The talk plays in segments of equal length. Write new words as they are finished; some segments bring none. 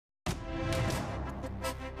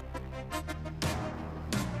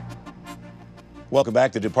Welcome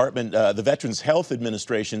back. The Veterans Health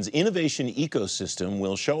Administration's innovation ecosystem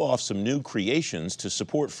will show off some new creations to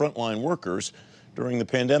support frontline workers during the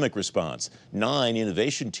pandemic response. 9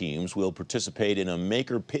 innovation teams will participate in a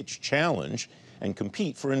Maker Pitch Challenge and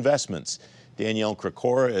compete for investments. Danielle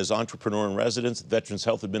Krakora is entrepreneur in residence at Veterans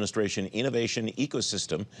Health Administration Innovation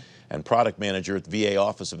Ecosystem and product manager at the VA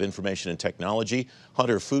Office of Information and Technology.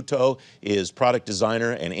 Hunter Futo is product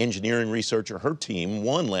designer and engineering researcher. Her team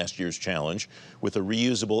won last year's challenge with a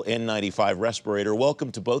reusable N95 respirator.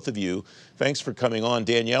 Welcome to both of you. Thanks for coming on.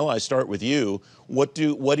 Danielle, I start with you. What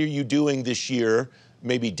are you doing this year,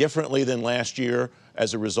 maybe differently than last year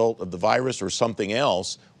as a result of the virus or something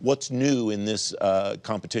else? What's new in this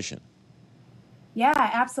competition? Yeah,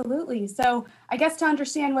 absolutely. So I guess to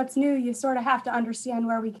understand what's new, you sort of have to understand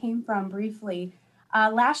where we came from briefly.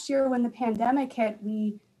 Last year, when the pandemic hit,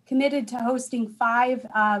 we committed to hosting 5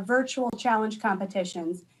 virtual challenge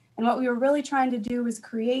competitions. And what we were really trying to do was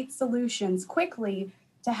create solutions quickly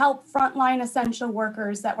to help frontline essential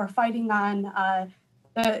workers that were fighting on,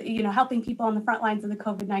 helping people on the front lines of the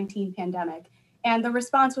COVID-19 pandemic. And the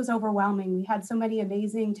response was overwhelming. We had so many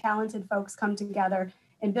amazing, talented folks come together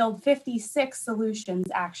and build 56 solutions,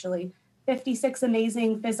 actually, 56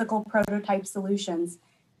 amazing physical prototype solutions.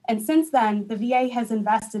 And since then, the VA has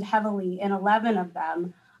invested heavily in 11 of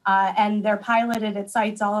them, and they're piloted at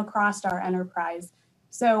sites all across our enterprise.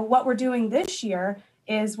 So what we're doing this year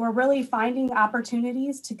is we're really finding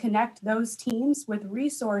opportunities to connect those teams with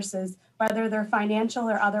resources, whether they're financial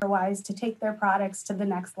or otherwise, to take their products to the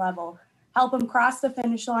next level. Help them cross the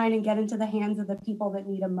finish line and get into the hands of the people that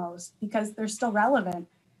need them most, because they're still relevant.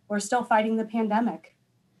 We're still fighting the pandemic.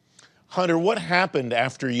 Hunter, what happened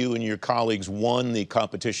after you and your colleagues won the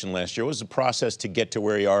competition last year? What was the process to get to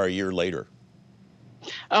where you are a year later?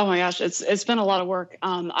 Oh my gosh, it's been a lot of work.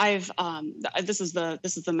 This is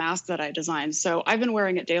the mask that I designed. So I've been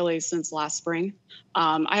wearing it daily since last spring.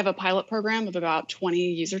 I have a pilot program of about 20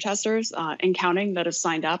 user testers and counting that have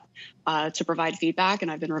signed up to provide feedback, and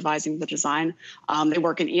I've been revising the design. They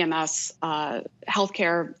work in EMS,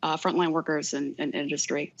 healthcare, frontline workers, and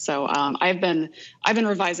industry. So I've been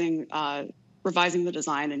revising the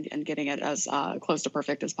design and getting it as close to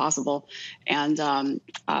perfect as possible. And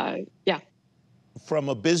yeah. From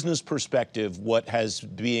a business perspective, what has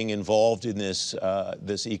being involved in this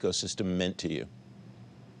ecosystem meant to you?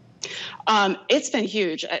 It's been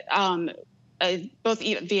huge. Both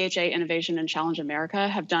VHA Innovation and Challenge America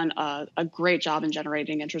have done a great job in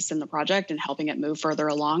generating interest in the project and helping it move further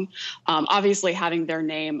along. Obviously, having their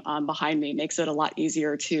name behind me makes it a lot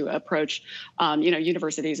easier to approach,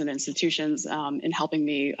 universities and institutions in helping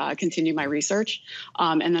me continue my research,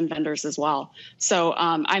 and then vendors as well. So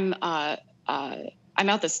I'm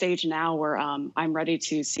at the stage now where I'm ready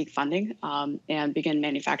to seek funding and begin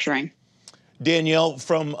manufacturing. Danielle,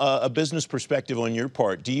 from a business perspective on your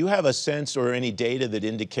part, do you have a sense or any data that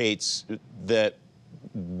indicates that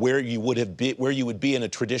where you would be in a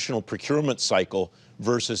traditional procurement cycle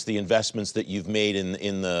versus the investments that you've made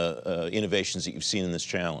in the innovations that you've seen in this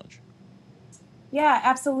challenge? Yeah,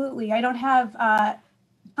 absolutely. I don't have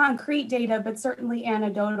concrete data, but certainly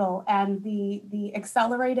anecdotal, and the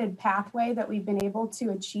accelerated pathway that we've been able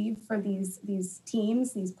to achieve for these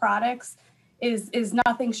teams, these products, is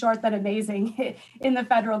nothing short than amazing. In the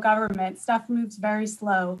federal government, stuff moves very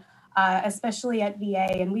slow, especially at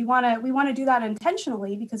VA, and we want to do that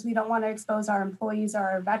intentionally because we don't want to expose our employees or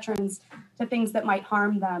our veterans to things that might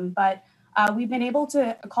harm them. But we've been able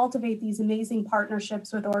to cultivate these amazing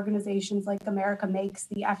partnerships with organizations like America Makes,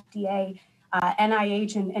 the FDA,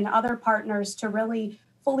 NIH, and other partners to really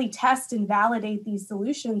fully test and validate these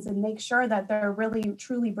solutions and make sure that they're really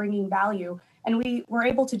truly bringing value. And we were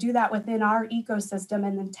able to do that within our ecosystem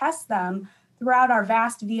and then test them throughout our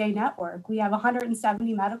vast VA network. We have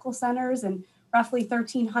 170 medical centers and roughly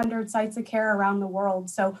 1,300 sites of care around the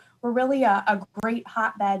world. So we're really a great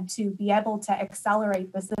hotbed to be able to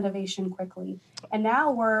accelerate this innovation quickly. And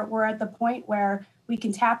now we're at the point where we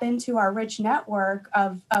can tap into our rich network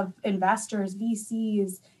of investors,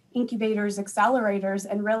 VCs, incubators, accelerators,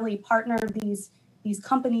 and really partner these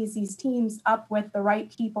companies, these teams up with the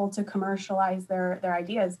right people to commercialize their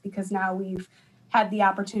ideas, because now we've had the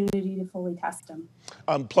opportunity to fully test them.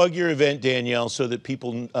 Plug your event, Danielle, so that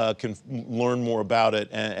people can learn more about it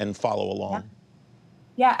and follow along.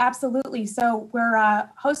 Yeah, absolutely. So we're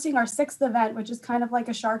hosting our 6th event, which is kind of like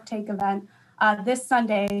a Shark Tank event, this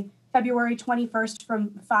Sunday, February 21st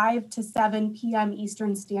from 5 to 7 p.m.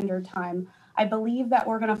 Eastern Standard Time. I believe that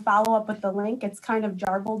we're going to follow up with the link. It's kind of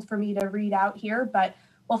jarbled for me to read out here, but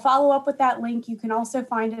we'll follow up with that link. You can also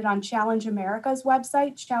find it on Challenge America's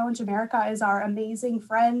website. Challenge America is our amazing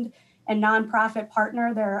friend and nonprofit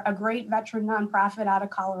partner. They're a great veteran nonprofit out of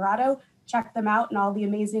Colorado. Check them out and all the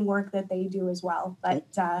amazing work that they do as well. But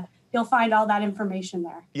you'll find all that information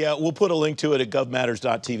there. Yeah, we'll put a link to it at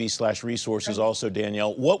govmatters.tv/resources also,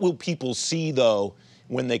 Danielle. What will people see, though,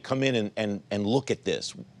 when they come in and look at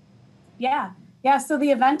this? Yeah, so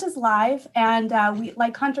the event is live, and we,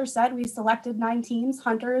 like Hunter said, we selected 9 teams.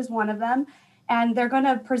 Hunter is one of them, and they're going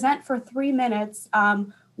to present for 3 minutes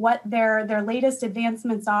what their latest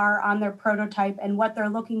advancements are on their prototype and what they're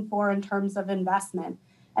looking for in terms of investment.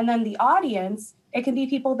 And then the audience, it can be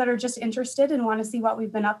people that are just interested and want to see what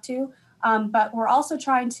we've been up to. But we're also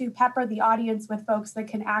trying to pepper the audience with folks that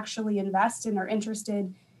can actually invest and are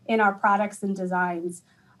interested in our products and designs.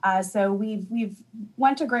 So we've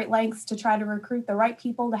went to great lengths to try to recruit the right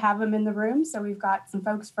people to have them in the room. So we've got some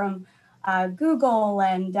folks from Google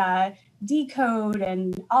and Decode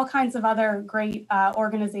and all kinds of other great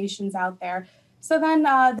organizations out there. So then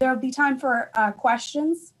there'll be time for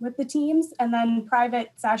questions with the teams, and then private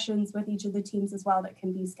sessions with each of the teams as well that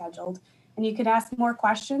can be scheduled. And you can ask more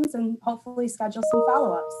questions and hopefully schedule some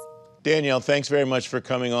follow-ups. Danielle, thanks very much for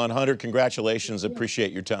coming on. Hunter, congratulations.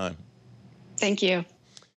 Appreciate your time. Thank you.